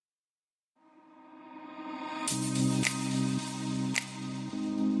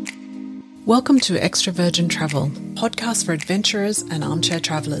Welcome to Extra Virgin Travel, podcast for adventurers and armchair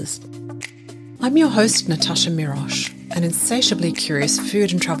travellers. I'm your host, Natasha Mirosh, an insatiably curious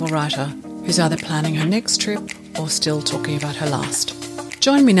food and travel writer who's either planning her next trip or still talking about her last.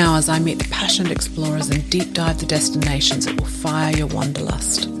 Join me now as I meet the passionate explorers and deep dive the destinations that will fire your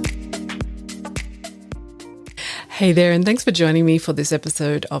wanderlust. Hey there, and thanks for joining me for this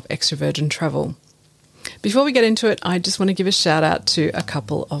episode of Extra Virgin Travel. Before we get into it, I just want to give a shout out to a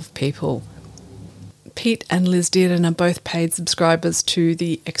couple of people. Pete and Liz Dearden are both paid subscribers to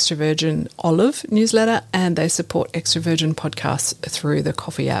the Extra Virgin Olive newsletter, and they support Extra Virgin podcasts through the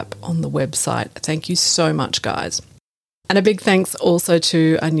Coffee app on the website. Thank you so much, guys. And a big thanks also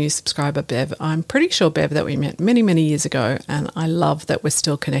to a new subscriber, Bev. I'm pretty sure, Bev, that we met many, many years ago, and I love that we're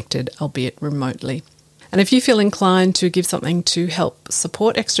still connected, albeit remotely. And if you feel inclined to give something to help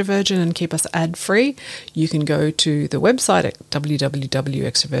support Extra Virgin and keep us ad-free, you can go to the website at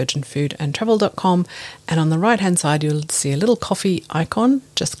www.extravirginfoodandtravel.com, and on the right-hand side you'll see a little coffee icon.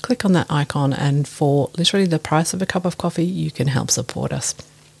 Just click on that icon, and for literally the price of a cup of coffee, you can help support us.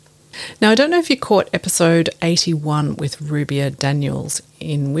 Now, I don't know if you caught episode 81 with Rubia Daniels,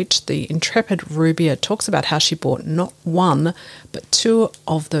 in which the intrepid Rubia talks about how she bought not one, but two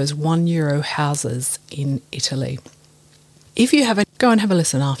of those €1 houses in Italy. If you haven't, go and have a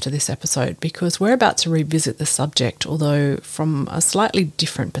listen after this episode, because we're about to revisit the subject, although from a slightly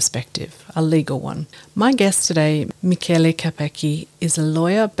different perspective, a legal one. My guest today, Michele Capecchi, is a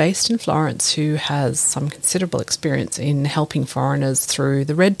lawyer based in Florence who has some considerable experience in helping foreigners through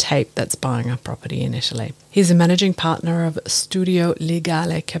the red tape that's buying a property in Italy. He's a managing partner of Studio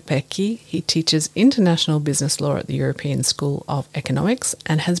Legale Capecchi. He teaches international business law at the European School of Economics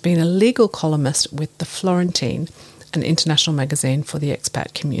and has been a legal columnist with The Florentine, an international magazine for the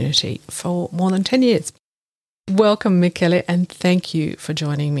expat community, for more than 10 years. Welcome, Michele, and thank you for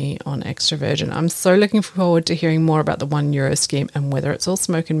joining me on Extra Virgin. I'm so looking forward to hearing more about the €1 scheme and whether it's all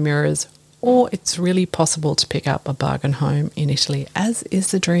smoke and mirrors or it's really possible to pick up a bargain home in Italy, as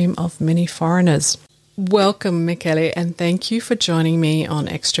is the dream of many foreigners. Welcome, Michele, and thank you for joining me on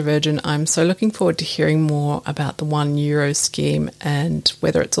Extra Virgin. I'm so looking forward to hearing more about the €1 scheme and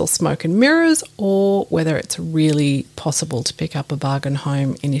whether it's all smoke and mirrors or whether it's really possible to pick up a bargain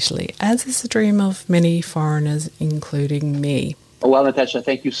home in Italy, as is the dream of many foreigners, including me. Well, Natasha,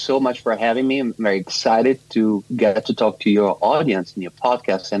 thank you so much for having me. I'm very excited to get to talk to your audience in your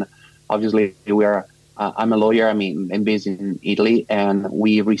podcast. And obviously, I'm a lawyer. I'm based in Italy, and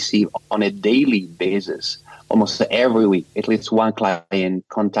we receive on a daily basis, almost every week, at least one client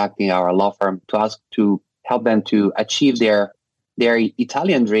contacting our law firm to ask to help them to achieve their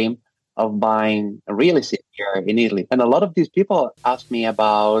Italian dream of buying real estate here in Italy. And a lot of these people ask me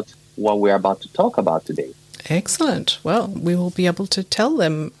about what we're about to talk about today. Excellent. Well, we will be able to tell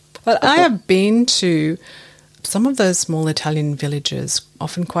them. But I have been to some of those small Italian villages,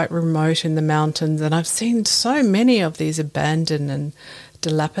 often quite remote in the mountains, and I've seen so many of these abandoned and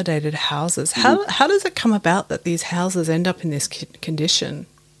dilapidated houses. How does it come about that these houses end up in this condition?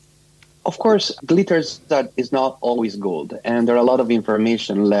 Of course, glitters that is not always gold, and there are a lot of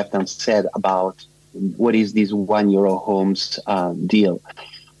information left unsaid about what is this €1 homes deal.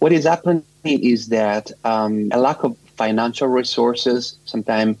 What is happening is that a lack of financial resources,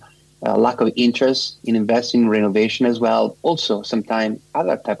 sometimes lack of interest in investing in renovation as well. Also, sometimes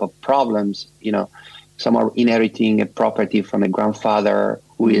other type of problems. Some are inheriting a property from a grandfather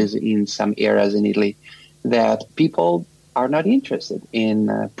who is in some areas in Italy, that people are not interested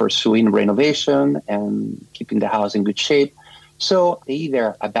in pursuing renovation and keeping the house in good shape. So they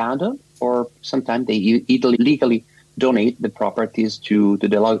either abandon, or sometimes they legally donate the properties to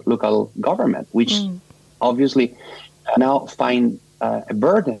the local government, which obviously now find a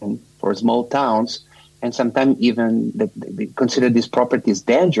burden for small towns, and sometimes even they consider these properties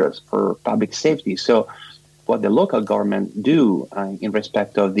dangerous for public safety. So what the local government do in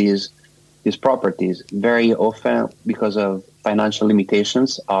respect of these properties, very often because of financial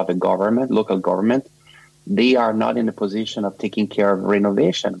limitations of the government, local government, they are not in a position of taking care of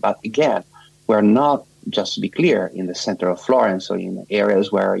renovation. But again, we're not, just to be clear, in the center of Florence or in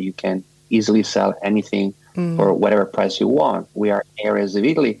areas where you can easily sell anything for whatever price you want. We are in areas of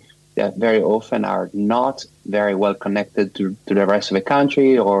Italy that very often are not very well connected to the rest of the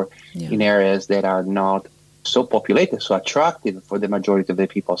country, or in areas that are not so populated, so attractive for the majority of the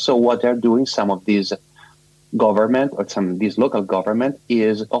people. So what they're doing, some of these government or some of these local government,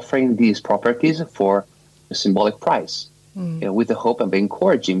 is offering these properties for a symbolic price, with the hope of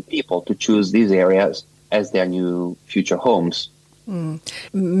encouraging people to choose these areas as their new future homes.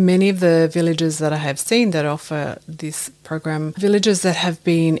 Many of the villages that I have seen that offer this program, villages that have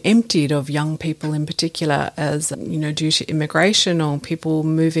been emptied of young people in particular, as due to immigration or people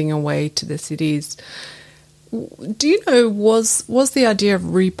moving away to the cities. Do you know, was the idea of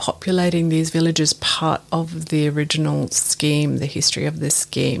repopulating these villages part of the original scheme, the history of this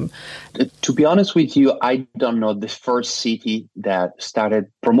scheme? To be honest with you, I don't know the first city that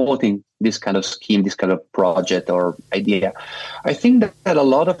started promoting this kind of scheme, this kind of project or idea. I think that a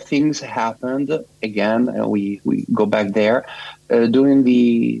lot of things happened, again, we go back there, during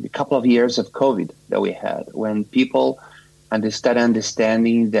the couple of years of COVID that we had, when people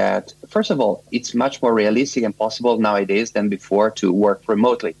understanding that, first of all, it's much more realistic and possible nowadays than before to work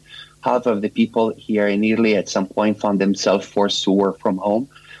remotely. Half of the people here in Italy at some point found themselves forced to work from home.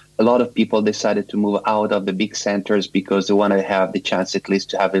 A lot of people decided to move out of the big centers because they want to have the chance at least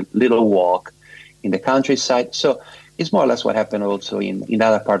to have a little walk in the countryside. So it's more or less what happened also in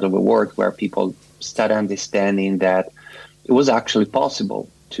other parts of the world, where people started understanding that it was actually possible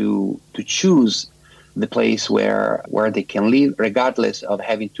to choose the place where they can live, regardless of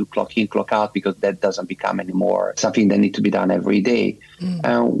having to clock in, clock out, because that doesn't become anymore something that needs to be done every day.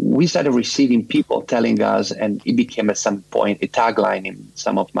 We started receiving people telling us, and it became at some point a tagline in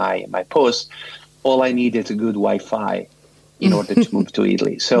some of my posts, all I need is a good Wi-Fi in order to move to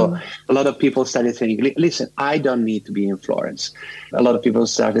Italy. So a lot of people started saying, listen, I don't need to be in Florence. A lot of people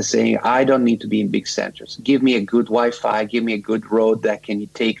started saying, I don't need to be in big centers. Give me a good Wi-Fi, give me a good road that can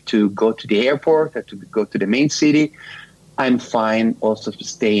take to go to the airport or to go to the main city. I'm fine also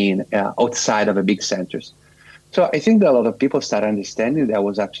staying outside of the big centers. So I think that a lot of people started understanding that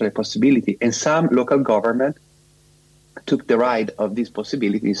was actually a possibility. And some local government took the ride of this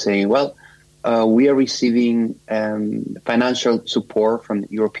possibility, saying, well, we are receiving financial support from the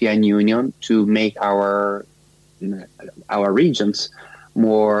European Union to make our regions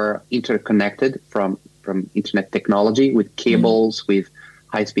more interconnected from internet technology, with cables, with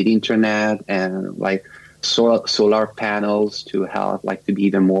high-speed internet, and like solar panels to help to be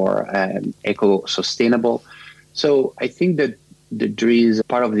even more eco-sustainable. So I think that there is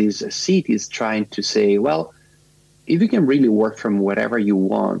part of these cities trying to say, well, if you can really work from wherever you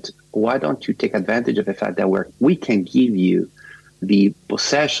want, why don't you take advantage of the fact that we can give you the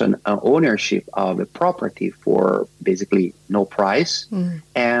possession and ownership of a property for basically no price,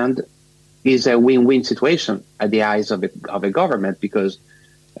 and is a win-win situation at the eyes of a government, because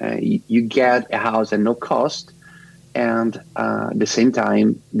you get a house at no cost, and at the same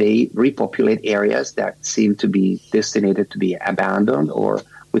time they repopulate areas that seem to be destined to be abandoned, or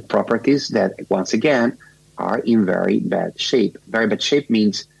with properties that, once again, are in very bad shape. Very bad shape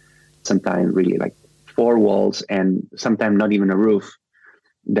means sometimes really like 4 walls and sometimes not even a roof.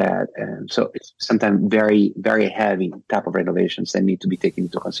 So it's sometimes very, very heavy type of renovations that need to be taken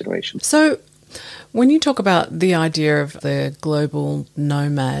into consideration. So when you talk about the idea of the global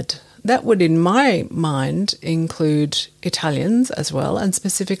nomad, that would, in my mind, include Italians as well, and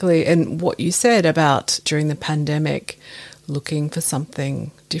specifically, and what you said about during the pandemic, looking for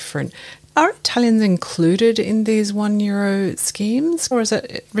something different. Are Italians included in these €1 schemes, or is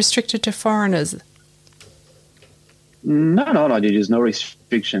it restricted to foreigners? No. There is no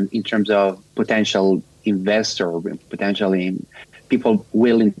restriction in terms of potential investor or potentially people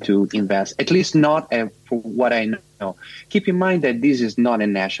willing to invest, at least not for what I know. Keep in mind that this is not a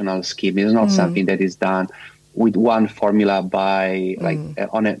national scheme. It's not something that is done with one formula by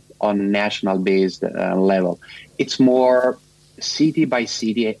on a national based level. It's more city by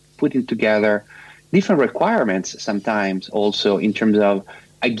city, putting together different requirements sometimes also in terms of,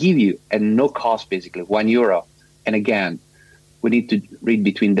 I give you at no cost, basically €1. And again, we need to read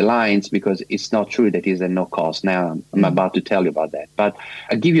between the lines, because it's not true that it's at no cost. Now I'm about to tell you about that. But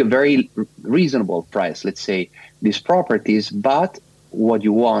I give you a very reasonable price, let's say, these properties, but what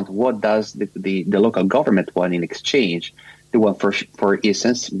you want, what does the local government want in exchange? They want, for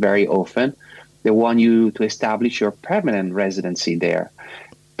instance, very often, they want you to establish your permanent residency there.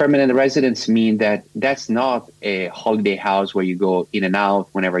 Permanent residence means that that's not a holiday house where you go in and out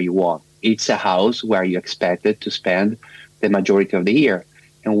whenever you want. It's a house where you're expected to spend the majority of the year,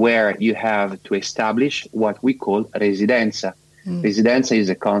 and where you have to establish what we call residenza. Residenza is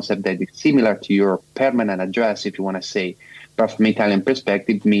a concept that is similar to your permanent address, if you want to say, but from Italian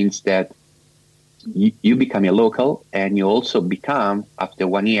perspective means that you become a local, and you also become, after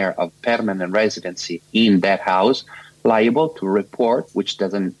 1 year of permanent residency in that house, liable to report, which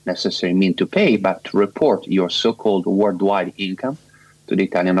doesn't necessarily mean to pay, but to report your so-called worldwide income to the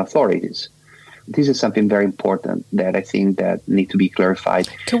Italian authorities. This is something very important that I think that need to be clarified.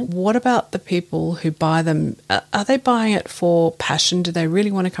 What about the people who buy them? Are they buying it for passion? Do they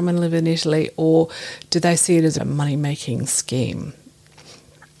really want to come and live in Italy, or do they see it as a money-making scheme?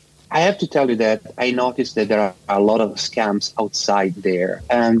 I have to tell you that I noticed that there are a lot of scams outside there.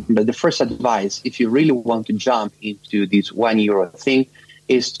 But the first advice, if you really want to jump into this €1 thing,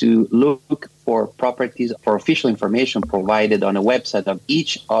 is to look for properties, for official information provided on a website of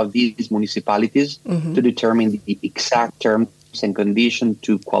each of these municipalities to determine the exact terms and conditions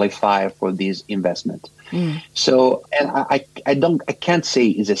to qualify for this investment. So, and I can't say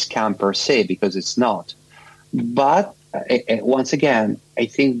it's a scam per se, because it's not. But once again, I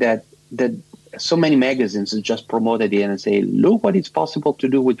think that so many magazines just promoted it and say, look what it's possible to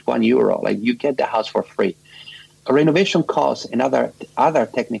do with €1. Like, you get the house for free. Renovation costs and other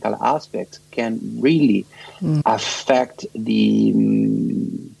technical aspects can really affect the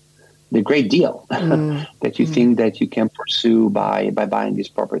great deal that you think that you can pursue by buying these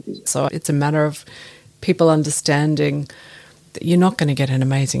properties. So it's a matter of people understanding that you're not going to get an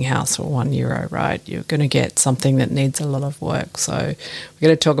amazing house for €1, right? You're going to get something that needs a lot of work. So we're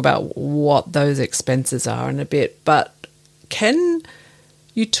going to talk about what those expenses are in a bit. But can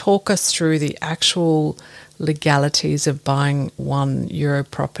you talk us through the actual legalities of buying €1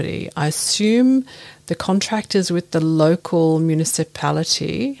 property? I assume the contract is with the local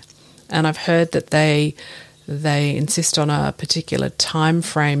municipality, and I've heard that they insist on a particular time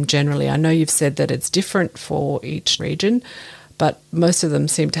frame generally. I know you've said that it's different for each region, but most of them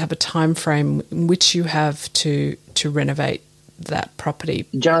seem to have a time frame in which you have to renovate that property.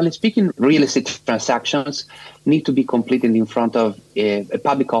 Generally speaking, real estate transactions need to be completed in front of a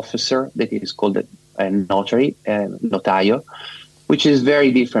public officer that is called a notary, notaio, which is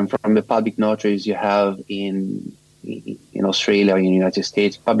very different from the public notaries you have in Australia or in the United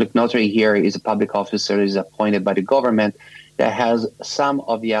States. Public notary here is a public officer, is appointed by the government, that has some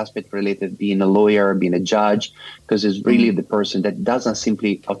of the aspects related, being a lawyer, being a judge, because it's really the person that doesn't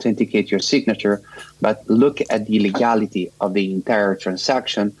simply authenticate your signature, but look at the legality of the entire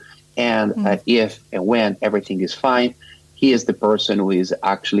transaction. And if and when everything is fine, he is the person who is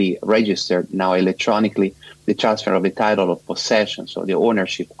actually registered now electronically the transfer of the title of possession, so the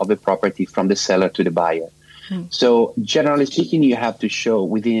ownership of the property from the seller to the buyer. So generally speaking, you have to show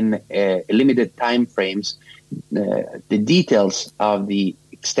within limited time frames the details of the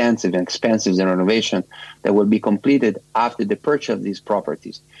extensive and expensive renovation that will be completed after the purchase of these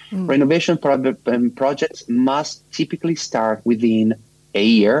properties. Renovation projects must typically start within a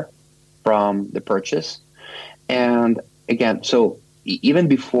year from the purchase. And again, so even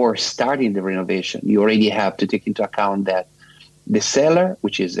before starting the renovation, you already have to take into account that the seller,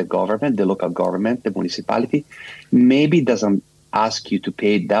 which is the government, the local government, the municipality, maybe doesn't ask you to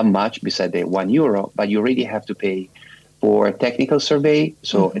pay that much beside the €1, but you already have to pay for a technical survey,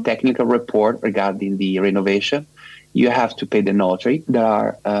 so a technical report regarding the renovation. You have to pay the notary. There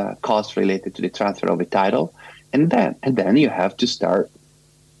are costs related to the transfer of the title, and then you have to start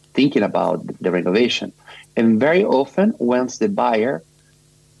thinking about the renovation. And very often, once the buyer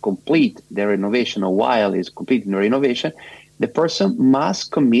complete the renovation, or while is completing the renovation, the person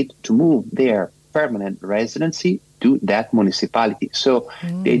must commit to move their permanent residency to that municipality. So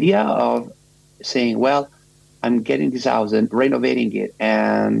the idea of saying, well, I'm getting this house and renovating it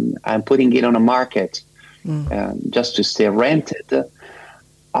and I'm putting it on a market just to stay rented,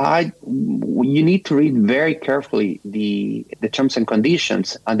 you need to read very carefully the terms and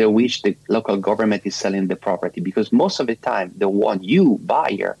conditions under which the local government is selling the property, because most of the time they want you,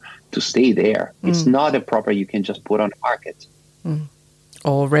 buyer, to stay there. It's not a property you can just put on the market.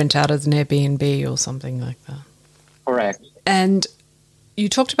 Or rent out as an Airbnb or something like that. Correct. And you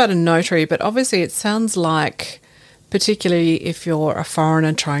talked about a notary, but obviously it sounds like, particularly if you're a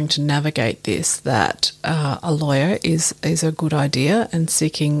foreigner trying to navigate this, that a lawyer is a good idea, and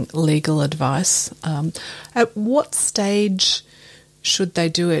seeking legal advice. At what stage should they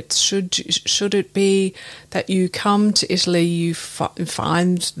do it? Should it be that you come to Italy, you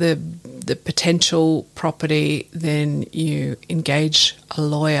find the potential property, then you engage a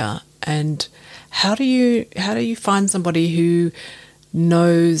lawyer, and how do you find somebody who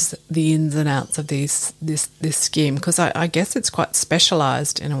knows the ins and outs of this scheme? Because I guess it's quite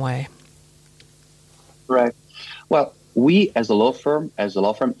specialized in a way. Right. Well, we as a law firm,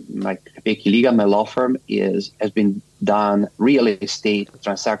 like Capecchi Legal, my law firm has been done real estate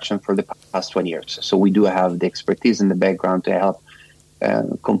transaction for the past 20 years. So we do have the expertise in the background to help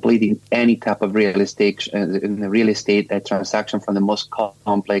completing any type of real estate transaction, from the most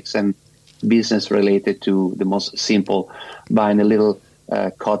complex and business related to the most simple, buying a little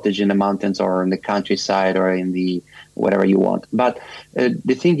cottage in the mountains or in the countryside or in the whatever you want. But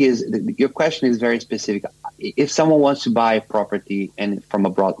the thing is, your question is very specific. If someone wants to buy a property and from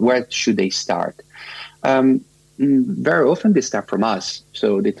abroad, where should they start? Very often they start from us.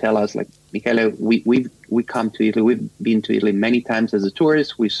 So they tell us, like, Michele, we come to Italy. We've been to Italy many times as a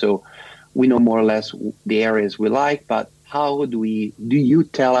tourist. We know more or less the areas we like, but how do you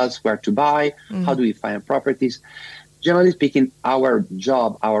tell us where to buy? How do we find properties? Generally speaking, our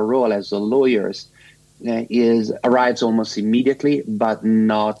job, our role as lawyers arrives almost immediately, but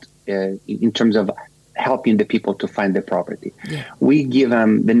not in terms of helping the people to find the property. Yeah. We give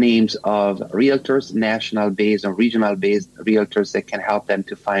them the names of realtors, national-based or regional-based realtors that can help them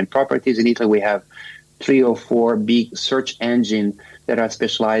to find properties. In Italy, we have 3 or 4 big search engines that are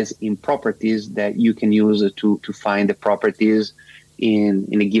specialized in properties that you can use to find the properties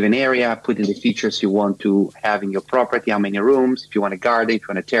in a given area, put in the features you want to have in your property, how many rooms, if you want a garden, if you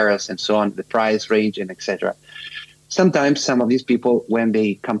want a terrace, and so on, the price range, and etc. Sometimes some of these people, when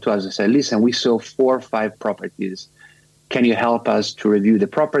they come to us and say, listen, we saw 4 or 5 properties. Can you help us to review the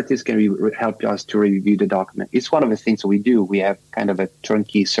properties? Can you help us to review the document? It's one of the things we do. We have kind of a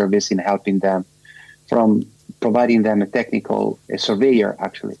turnkey service in helping them, from providing them a surveyor,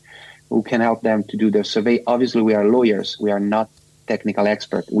 actually, who can help them to do their survey. Obviously, we are lawyers. We are not technical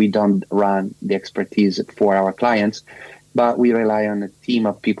experts. We don't run the expertise for our clients, but we rely on a team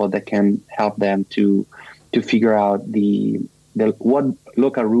of people that can help them to figure out what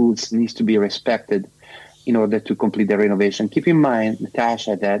local rules needs to be respected in order to complete the renovation. Keep in mind,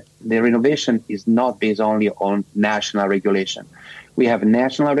 Natasha, that the renovation is not based only on national regulation. We have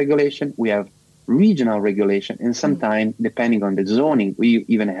national regulation, we have regional regulation, and sometimes, depending on the zoning, we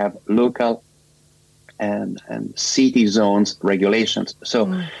even have local and city zones regulations.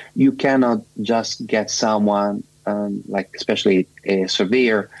 So you cannot just get someone, like especially a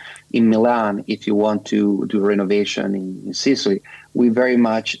surveyor in Milan, if you want to do renovation in Sicily. We very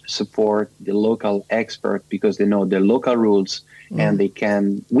much support the local expert because they know the local rules and we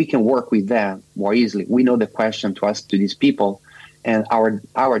can work with them more easily. We know the question to ask to these people, and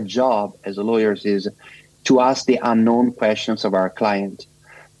our job as lawyers is to ask the unknown questions of our client.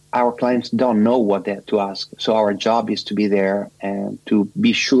 Our clients don't know what to ask, so our job is to be there and to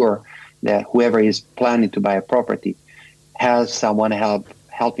be sure that whoever is planning to buy a property has someone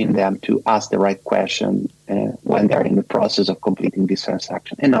helping them to ask the right question when they're in the process of completing this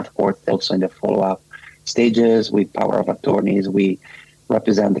transaction. And of course, also in the follow-up stages with power of attorneys, we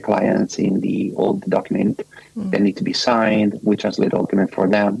represent the clients in all the document that need to be signed. We translate the document for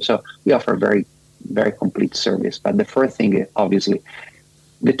them. So we offer a very, very complete service. But the first thing is obviously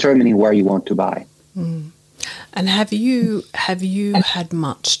determining where you want to buy. And have you had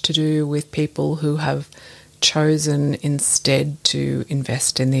much to do with people who have chosen instead to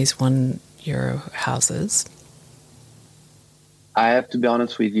invest in these €1 houses? I have to be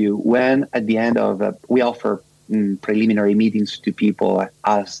honest with you. When at the end of we offer preliminary meetings to people who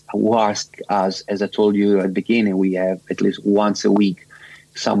ask us, as I told you at the beginning, we have at least once a week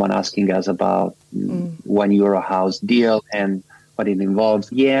someone asking us about €1 house deal and what it involves.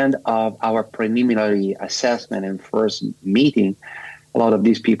 At the end of our preliminary assessment and first meeting, a lot of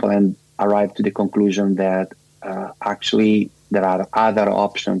these people arrive to the conclusion that actually there are other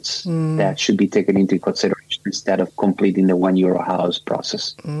options that should be taken into consideration instead of completing the €1 house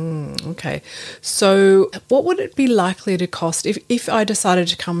process. Okay. So what would it be likely to cost if I decided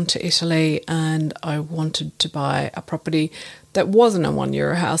to come to Italy and I wanted to buy a property that wasn't a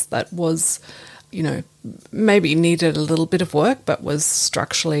 €1 house, that was, maybe needed a little bit of work but was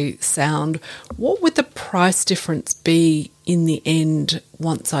structurally sound? What would the price difference be in the end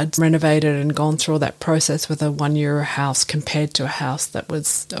once I'd renovated and gone through all that process with a €1 house compared to a house that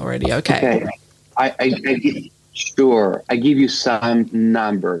was already okay? Sure. I give you some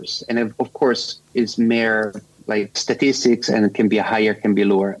numbers, and of course it's mere like statistics, and it can be higher, can be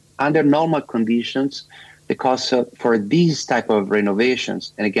lower. Under normal conditions, the cost for these type of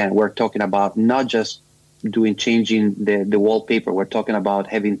renovations, and again, we're talking about not just changing the wallpaper. We're talking about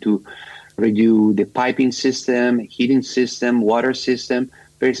having to redo the piping system, heating system, water system.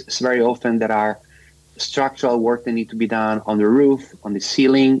 Very often there are structural work that need to be done on the roof, on the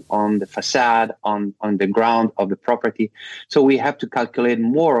ceiling, on the facade, on the ground of the property. So we have to calculate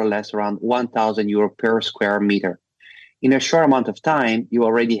more or less around €1,000 per square meter. In a short amount of time, you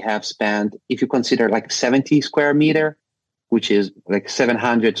already have spent, if you consider like 70 square meter, which is like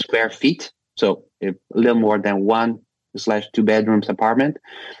 700 square feet, so a little more than 1/2 bedrooms apartment,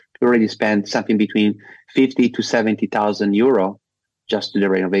 you already spent something between 50 to 70,000 euro just to the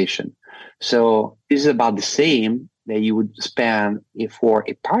renovation. So this is about the same that you would spend for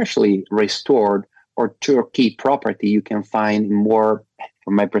a partially restored or turnkey property, you can find more,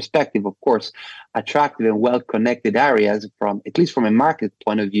 from my perspective, of course, attractive and well-connected areas from, at least from a market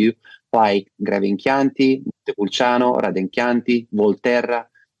point of view, like Greve in Chianti, Montepulciano, Radenchianti, Volterra,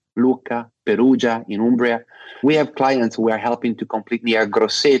 Lucca, Perugia in Umbria. We have clients who are helping to complete near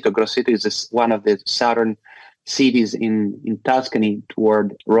Grosseto. Grosseto is one of the southern cities in Tuscany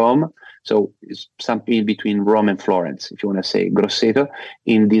toward Rome. So it's something between Rome and Florence, if you want to say Grosseto.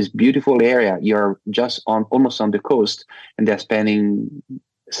 In this beautiful area, you're just almost on the coast, and they're spending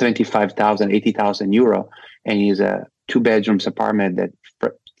 75,000, 80,000 euro, and it's a 2 bedrooms apartment that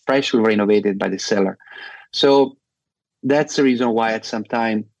freshly renovated by the seller. So that's the reason why at some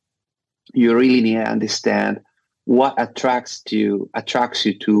time you really need to understand what attracts you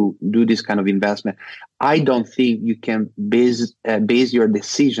to do this kind of investment. I don't think you can base your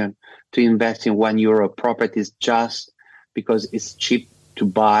decision to invest in €1 properties just because it's cheap to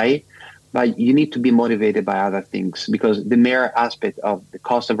buy, but you need to be motivated by other things, because the mere aspect of the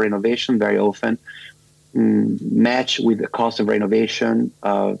cost of renovation very often match with the cost of renovation,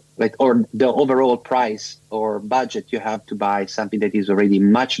 or the overall price or budget you have to buy something that is already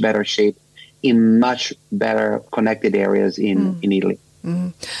much better shape in much better connected areas in Italy.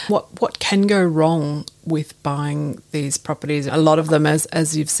 Mm. What can go wrong with buying these properties? A lot of them,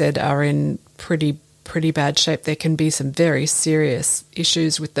 as you've said, are in pretty bad shape. There can be some very serious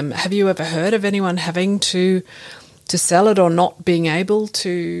issues with them. Have you ever heard of anyone having to sell it or not being able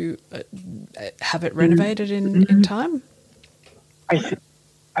to have it renovated in time?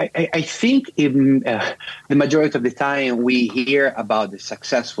 I think the majority of the time we hear about the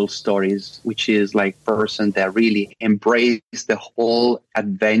successful stories, which is like person that really embrace the whole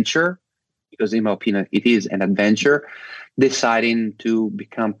adventure, because in my opinion, it is an adventure, deciding to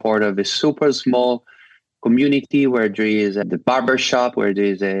become part of a super small community where there is the barber shop, where there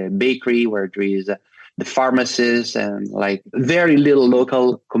is a bakery, where there is the pharmacist, and like very little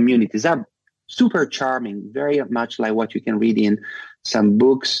local communities are super charming, very much like what you can read in some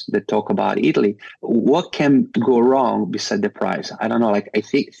books that talk about Italy. What can go wrong beside the price? I don't know. Like I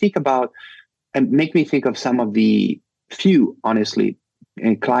think about, and make me think of some of the few, honestly,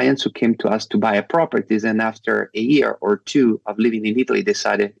 clients who came to us to buy a properties, and after a year or two of living in Italy,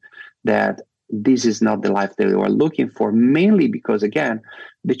 decided that this is not the life that they were looking for, mainly because, again,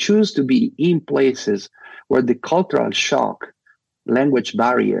 they choose to be in places where the cultural shock, language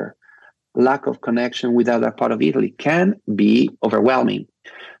barrier, lack of connection with other part of Italy can be overwhelming.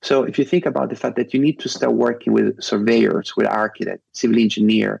 So if you think about the fact that you need to start working with surveyors, with architects, civil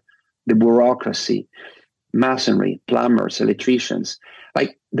engineer, the bureaucracy, masonry, plumbers, electricians,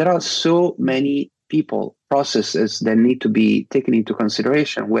 like there are so many people, processes that need to be taken into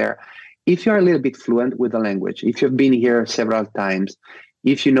consideration, where if you're a little bit fluent with the language, if you've been here several times,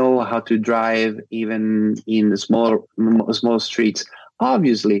 if you know how to drive even in the small streets,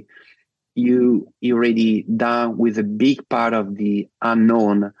 obviously you already done with a big part of the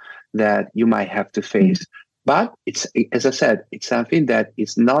unknown that you might have to face. But it's, as I said, it's something that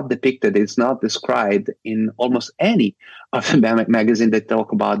is not depicted, it's not described in almost any of the magazine that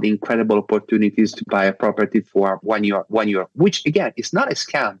talk about the incredible opportunities to buy a property for €1, which again is not a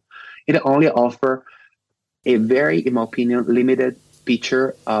scam. It only offers a very, in my opinion, limited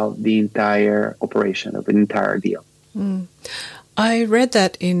picture of the entire operation, of the entire deal. Mm. I read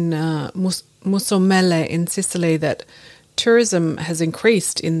that in Musumelle in Sicily that tourism has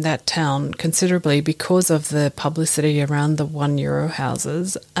increased in that town considerably because of the publicity around the €1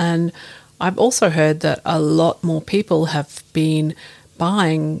 houses. And I've also heard that a lot more people have been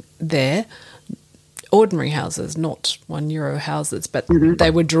buying there ordinary houses, not €1 houses, but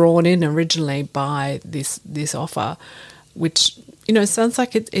they were drawn in originally by this offer, which, you know, sounds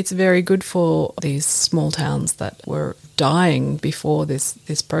like it's very good for these small towns that were dying before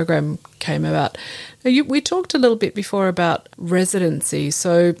this program came about. Now, we talked a little bit before about residency.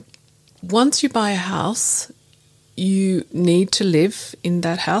 So once you buy a house, you need to live in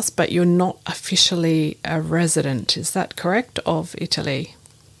that house, but you're not officially a resident. Is that correct, of Italy?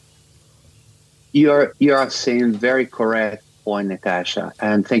 You are saying very correct point, Natasha,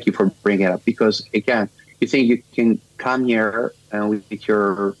 and thank you for bringing it up, because again, you think you can come here with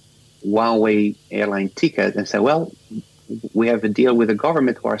your one-way airline ticket and say, well, we have a deal with the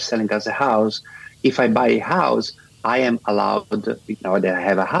government who are selling us a house. If I buy a house, I am allowed, now that I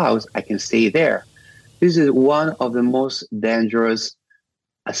have a house, I can stay there. This is one of the most dangerous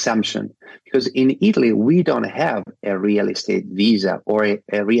assumption, because in Italy, we don't have a real estate visa or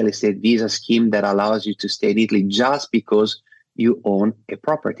a real estate visa scheme that allows you to stay in Italy just because you own a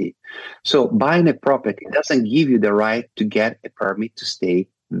property. So buying a property doesn't give you the right to get a permit to stay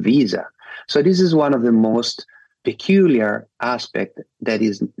visa. So this is one of the most peculiar aspect that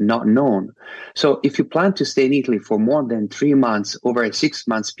is not known. So if you plan to stay in Italy for more than 3 months over a 6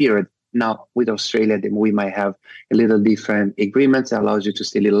 months period, now with Australia, then we might have a little different agreements that allows you to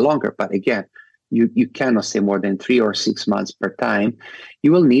stay a little longer. But again, you cannot stay more than 3 or 6 months per time.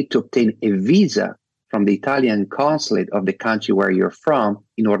 You will need to obtain a visa from the Italian consulate of the country where you're from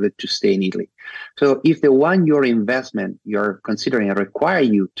in order to stay in Italy. So if the €1 investment you're considering require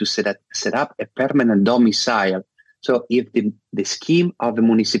you to set up a permanent domicile, so if the scheme of the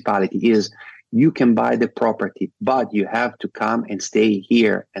municipality is you can buy the property, but you have to come and stay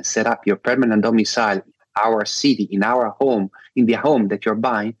here and set up your permanent domicile in our city, in our home, in the home that you're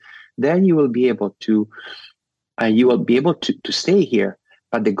buying, then you will be able to stay here.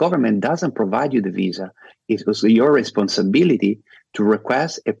 But the government doesn't provide you the visa. It was your responsibility to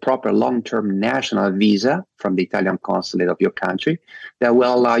request a proper long-term national visa from the Italian consulate of your country that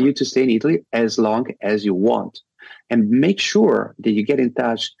will allow you to stay in Italy as long as you want. And make sure that you get in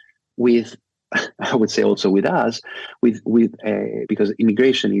touch with, I would say also with us, because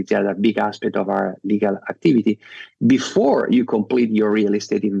immigration is the other big aspect of our legal activity, before you complete your real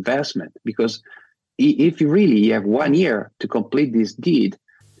estate investment. Because if you really have 1 year to complete this deed,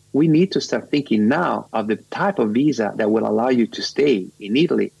 we need to start thinking now of the type of visa that will allow you to stay in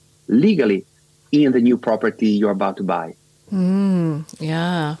Italy legally in the new property you're about to buy.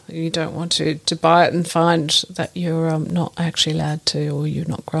 Yeah, you don't want to buy it and find that you're not actually allowed to, or you're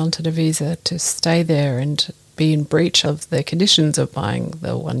not granted a visa to stay there and be in breach of the conditions of buying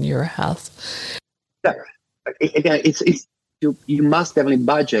the €1 house. Yeah. Again, you must definitely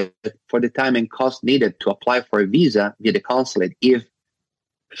budget for the time and cost needed to apply for a visa via the consulate if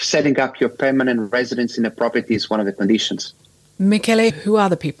setting up your permanent residence in a property is one of the conditions. Michele, who are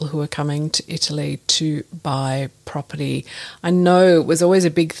the people who are coming to Italy to buy property? I know it was always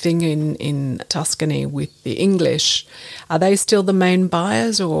a big thing in Tuscany with the English. Are they still the main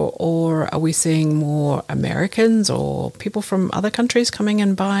buyers, or are we seeing more Americans or people from other countries coming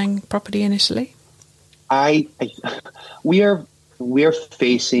and buying property in Italy? We are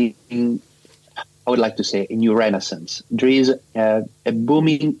facing, I would like to say, a new renaissance. There is a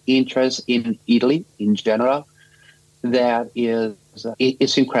booming interest in Italy in general that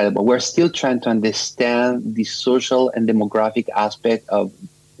it's incredible. We're still trying to understand the social and demographic aspect of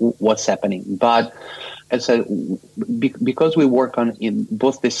what's happening. But as I, because we work on in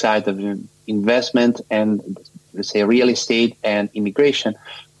both the side of investment and, let's say, real estate and immigration,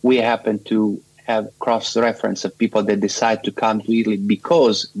 we happen to have cross-reference of people that decide to come to Italy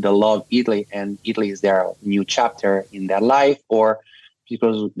because they love Italy and Italy is their new chapter in their life, or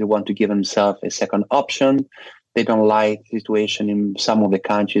because they want to give themselves a second option. They don't like the situation in some of the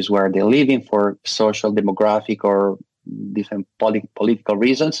countries where they're living for social, demographic, or different political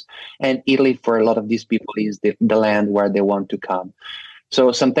reasons. And Italy, for a lot of these people, is the land where they want to come.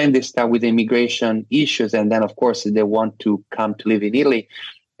 So sometimes they start with immigration issues, and then, of course, they want to come to live in Italy,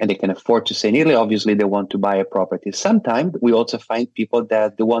 and they can afford to stay in Italy. Obviously, they want to buy a property. Sometimes we also find people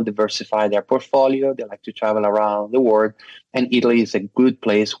that they want to diversify their portfolio. They like to travel around the world, and Italy is a good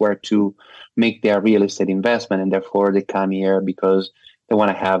place where to make their real estate investment, and therefore they come here because they want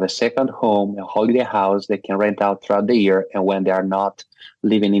to have a second home, a holiday house they can rent out throughout the year, and when they are not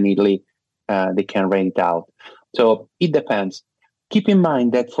living in Italy, they can rent it out. So it depends. Keep in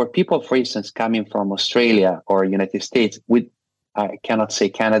mind that for people, for instance, coming from Australia or United States, I cannot say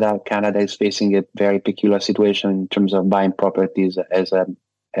Canada. Canada is facing a very peculiar situation in terms of buying properties as an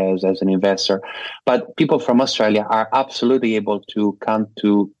investor. But people from Australia are absolutely able to come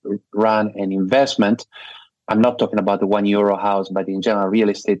to run an investment. I'm not talking about the €1 house, but in general, real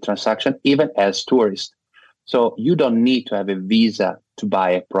estate transaction, even as tourists. So you don't need to have a visa to buy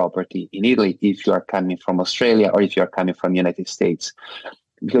a property in Italy if you are coming from Australia or if you are coming from the United States,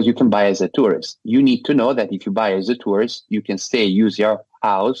 because you can buy as a tourist. You need to know that if you buy as a tourist, you can use your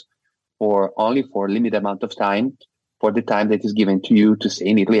house only for a limited amount of time, for the time that is given to you to stay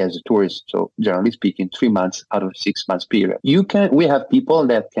in Italy as a tourist. So generally speaking, 3 months out of a 6 months period. We have people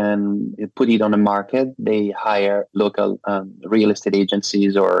that can put it on the market. They hire local real estate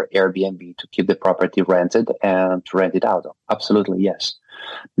agencies or Airbnb to keep the property rented and to rent it out. Absolutely, yes.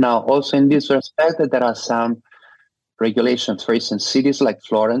 Now, also in this respect, there are some regulations. For instance, cities like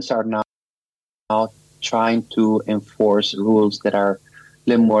Florence are now trying to enforce rules that are a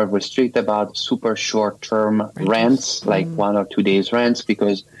little more restricted about super short-term rents, like 1 or 2 days rents,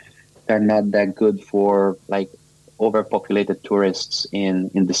 because they're not that good for like overpopulated tourists in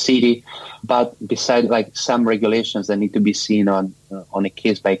the city. But besides like some regulations that need to be seen on a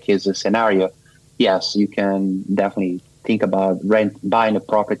case by case scenario, yes, you can definitely think about buying a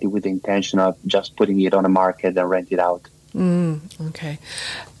property with the intention of just putting it on the market and rent it out. Okay.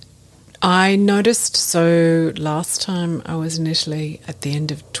 I noticed, so last time I was in Italy at the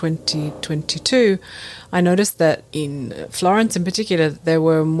end of 2022, I noticed that in Florence in particular, there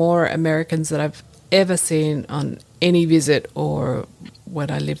were more Americans that I've ever seen on any visit or when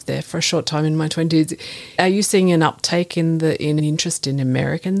I lived there for a short time in my 20s. Are you seeing an uptake in interest in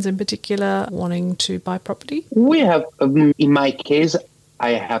Americans in particular wanting to buy property? We have, in my case,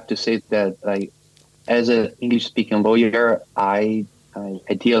 I have to say that as an English-speaking lawyer, I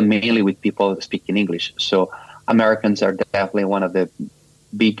deal mainly with people speaking English. So Americans are definitely one of the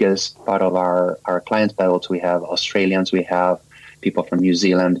biggest part of our clients, but also we have Australians, we have people from New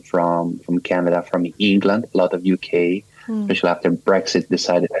Zealand, from Canada, from England, a lot of UK, especially after Brexit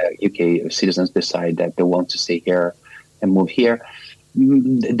UK citizens decide that they want to stay here and move here.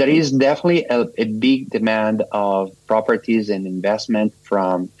 There is definitely a big demand of properties and investment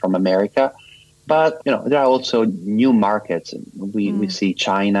from America. But, there are also new markets. We see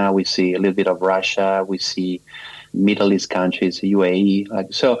China, we see a little bit of Russia, we see Middle East countries, UAE.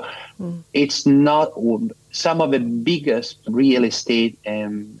 It's not some of the biggest real estate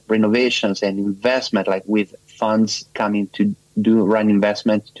and renovations and investment, like with funds coming to run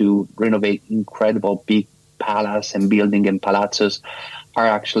investment to renovate incredible big palace and building and palazzos are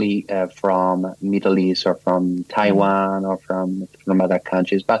actually from Middle East or from Taiwan or from other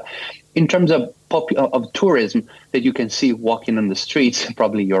countries. But in terms of tourism that you can see walking on the streets,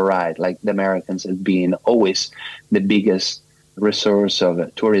 probably you're right. Like the Americans have been always the biggest resource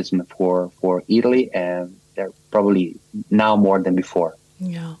of tourism for Italy, and they're probably now more than before.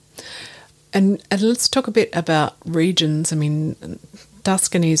 Yeah. And let's talk a bit about regions. I mean,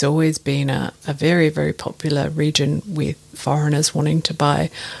 Tuscany's always been a very, very popular region with foreigners wanting to buy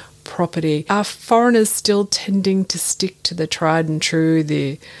property. Are foreigners still tending to stick to the tried and true,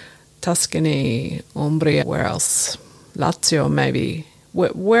 the Tuscany, Umbria, where else? Lazio, maybe.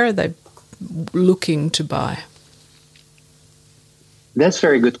 Where are they looking to buy? That's a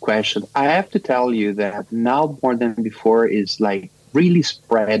very good question. I have to tell you that now more than before is like really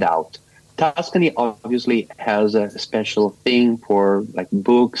spread out. Tuscany obviously has a special thing for like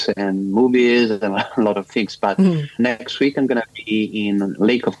books and movies and a lot of things. But next week I'm going to be in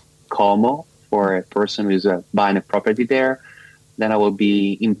Lake of Como for a person who's buying a property there. Then I will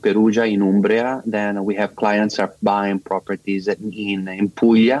be in Perugia, in Umbria. Then we have clients are buying properties in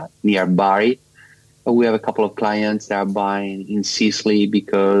Puglia, near Bari. We have a couple of clients that are buying in Sicily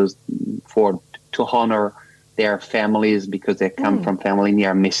because to honor their families, because they come from family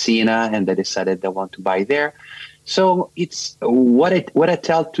near Messina and they decided they want to buy there. So it's what I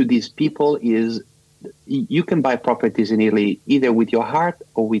tell to these people is you can buy properties in Italy either with your heart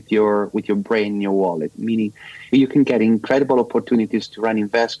or with your brain in your wallet, meaning you can get incredible opportunities to run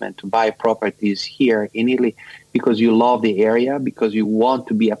investment, to buy properties here in Italy because you love the area, because you want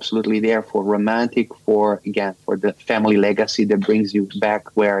to be absolutely there for romantic, for the family legacy that brings you back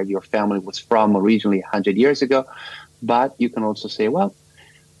where your family was from originally 100 years ago. But you can also say, well,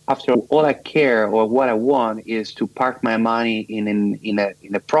 after all I care or what I want is to park my money in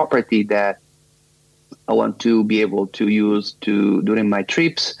a property that I want to be able to use during my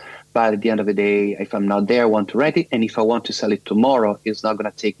trips. But at the end of the day, if I'm not there, I want to rent it. And if I want to sell it tomorrow, it's not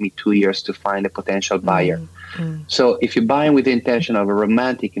going to take me 2 years to find a potential buyer. So if you're buying with the intention of a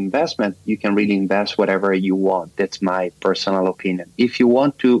romantic investment, you can really invest whatever you want. That's my personal opinion. If you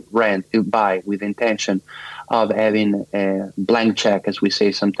want to buy with the intention of having a blank check, as we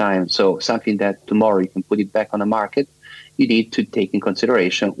say sometimes, so something that tomorrow you can put it back on the market, you need to take in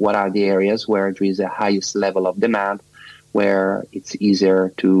consideration what are the areas where there is the highest level of demand, where it's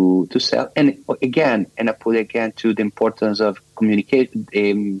easier to sell. And again, I put again to the importance of communication,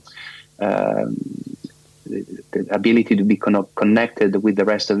 the ability to be connected with the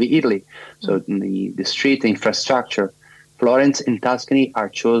rest of Italy. So the street infrastructure, Florence and Tuscany are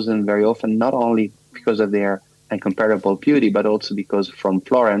chosen very often not only because of their incomparable beauty, but also because from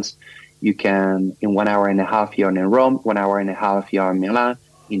Florence, you can, in 1 hour and a half, you're in Rome, 1 hour and a half, you're in Milan,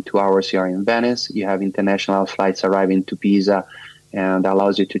 in 2 hours, you're in Venice. You have international flights arriving to Pisa, and that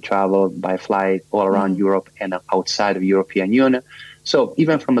allows you to travel by flight all around Europe and outside of European Union. So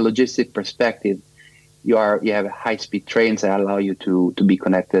even from a logistic perspective, you have high-speed trains that allow you to be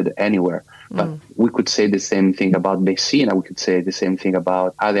connected anywhere. But we could say the same thing about Messina. We could say the same thing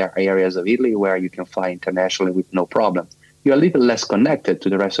about other areas of Italy where you can fly internationally with no problem. You're a little less connected to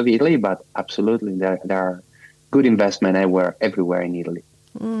the rest of Italy, but absolutely there are good investment everywhere in Italy.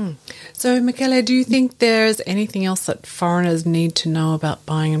 So, Michele, do you think there's anything else that foreigners need to know about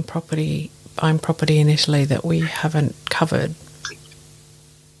buying property in Italy that we haven't covered?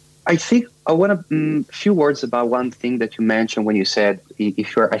 I think I want a few words about one thing that you mentioned when you said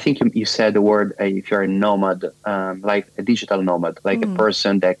you said the word if you're a nomad, like a digital nomad, like a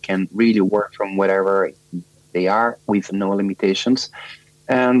person that can really work from wherever they are with no limitations.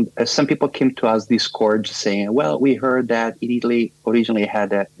 And some people came to us Discord saying, well, we heard that Italy originally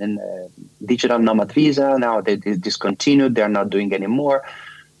had a digital nomad visa. Now they discontinued. They're not doing anymore.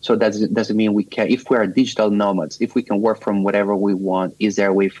 So that doesn't mean we can, if we are digital nomads, if we can work from whatever we want, is there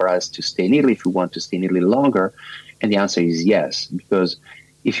a way for us to stay in Italy if we want to stay in Italy longer? And the answer is yes, because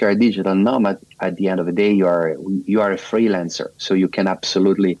if you're a digital nomad, at the end of the day, you are a freelancer. So we can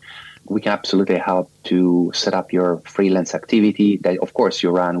absolutely help to set up your freelance activity that, of course, you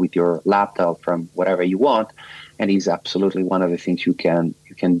run with your laptop from whatever you want. And is absolutely one of the things you can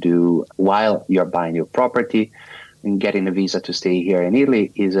do while you're buying your property. And getting a visa to stay here in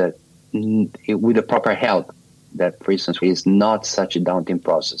Italy is with the proper help. That, for instance, is not such a daunting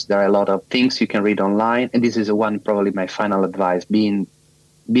process. There are a lot of things you can read online, and this is probably my final advice: be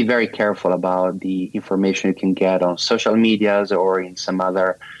very careful about the information you can get on social medias or in some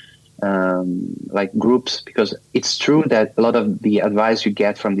other like groups, because it's true that a lot of the advice you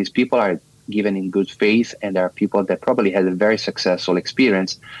get from these people are given in good faith, and there are people that probably had a very successful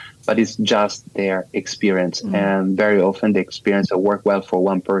experience, but it's just their experience. And very often the experience that worked well for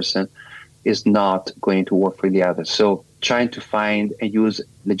one person is not going to work for the other. So trying to find and use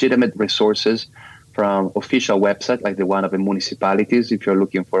legitimate resources from official websites like the one of the municipalities, if you're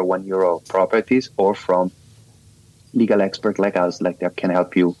looking for €1 properties, or from legal experts like us, like that can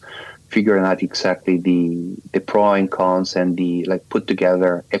help you figure out exactly the pro and cons and put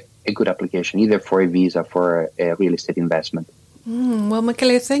together a good application, either for a visa, for a real estate investment. Well,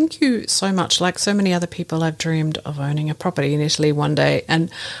 Michele, thank you so much. Like so many other people, I've dreamed of owning a property in Italy one day,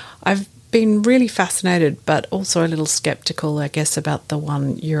 and I've been really fascinated, but also a little skeptical, I guess, about the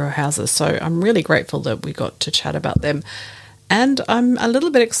 €1 houses. So I'm really grateful that we got to chat about them. And I'm a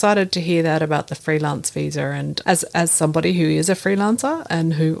little bit excited to hear that about the freelance visa. And as somebody who is a freelancer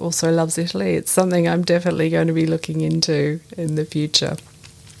and who also loves Italy, it's something I'm definitely going to be looking into in the future.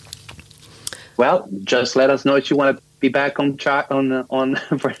 Well, just let us know if you want to be back on track on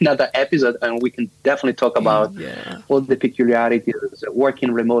for another episode, and we can definitely talk about all the peculiarities.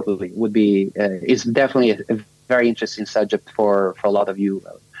 Working remotely is definitely a very interesting subject for a lot of you.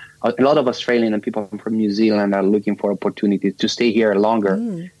 A lot of Australian and people from New Zealand are looking for opportunities to stay here longer,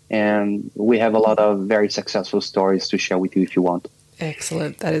 and we have a lot of very successful stories to share with you if you want.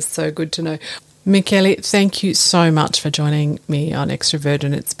 Excellent. That is so good to know. Michele, thank you so much for joining me on Extra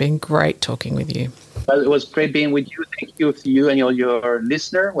Virgin. It's been great talking with you. Well, it was great being with you. Thank you to you and your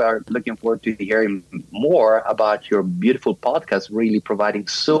listener. We are looking forward to hearing more about your beautiful podcast, really providing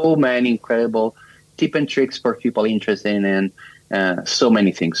so many incredible tips and tricks for people interested in so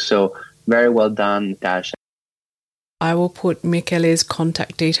many things. So very well done, Natasha. I will put Michele's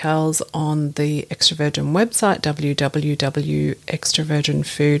contact details on the Extra Virgin website,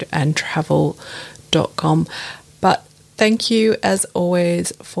 www.extravirginfoodandtravel.com. But thank you, as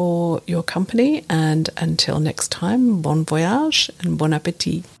always, for your company. And until next time, bon voyage and bon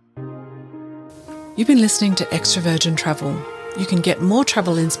appétit. You've been listening to Extra Virgin Travel. You can get more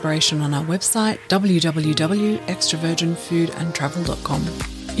travel inspiration on our website, www.extravirginfoodandtravel.com.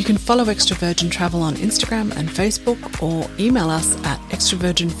 You can follow Extra Virgin Travel on Instagram and Facebook, or email us at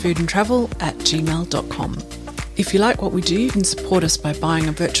extravirginfoodandtravel@gmail.com. If you like what we do, you can support us by buying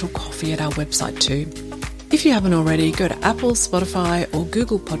a virtual coffee at our website too. If you haven't already, go to Apple, Spotify or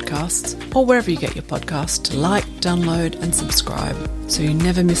Google Podcasts, or wherever you get your podcasts, to like, download and subscribe so you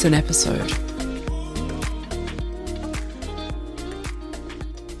never miss an episode.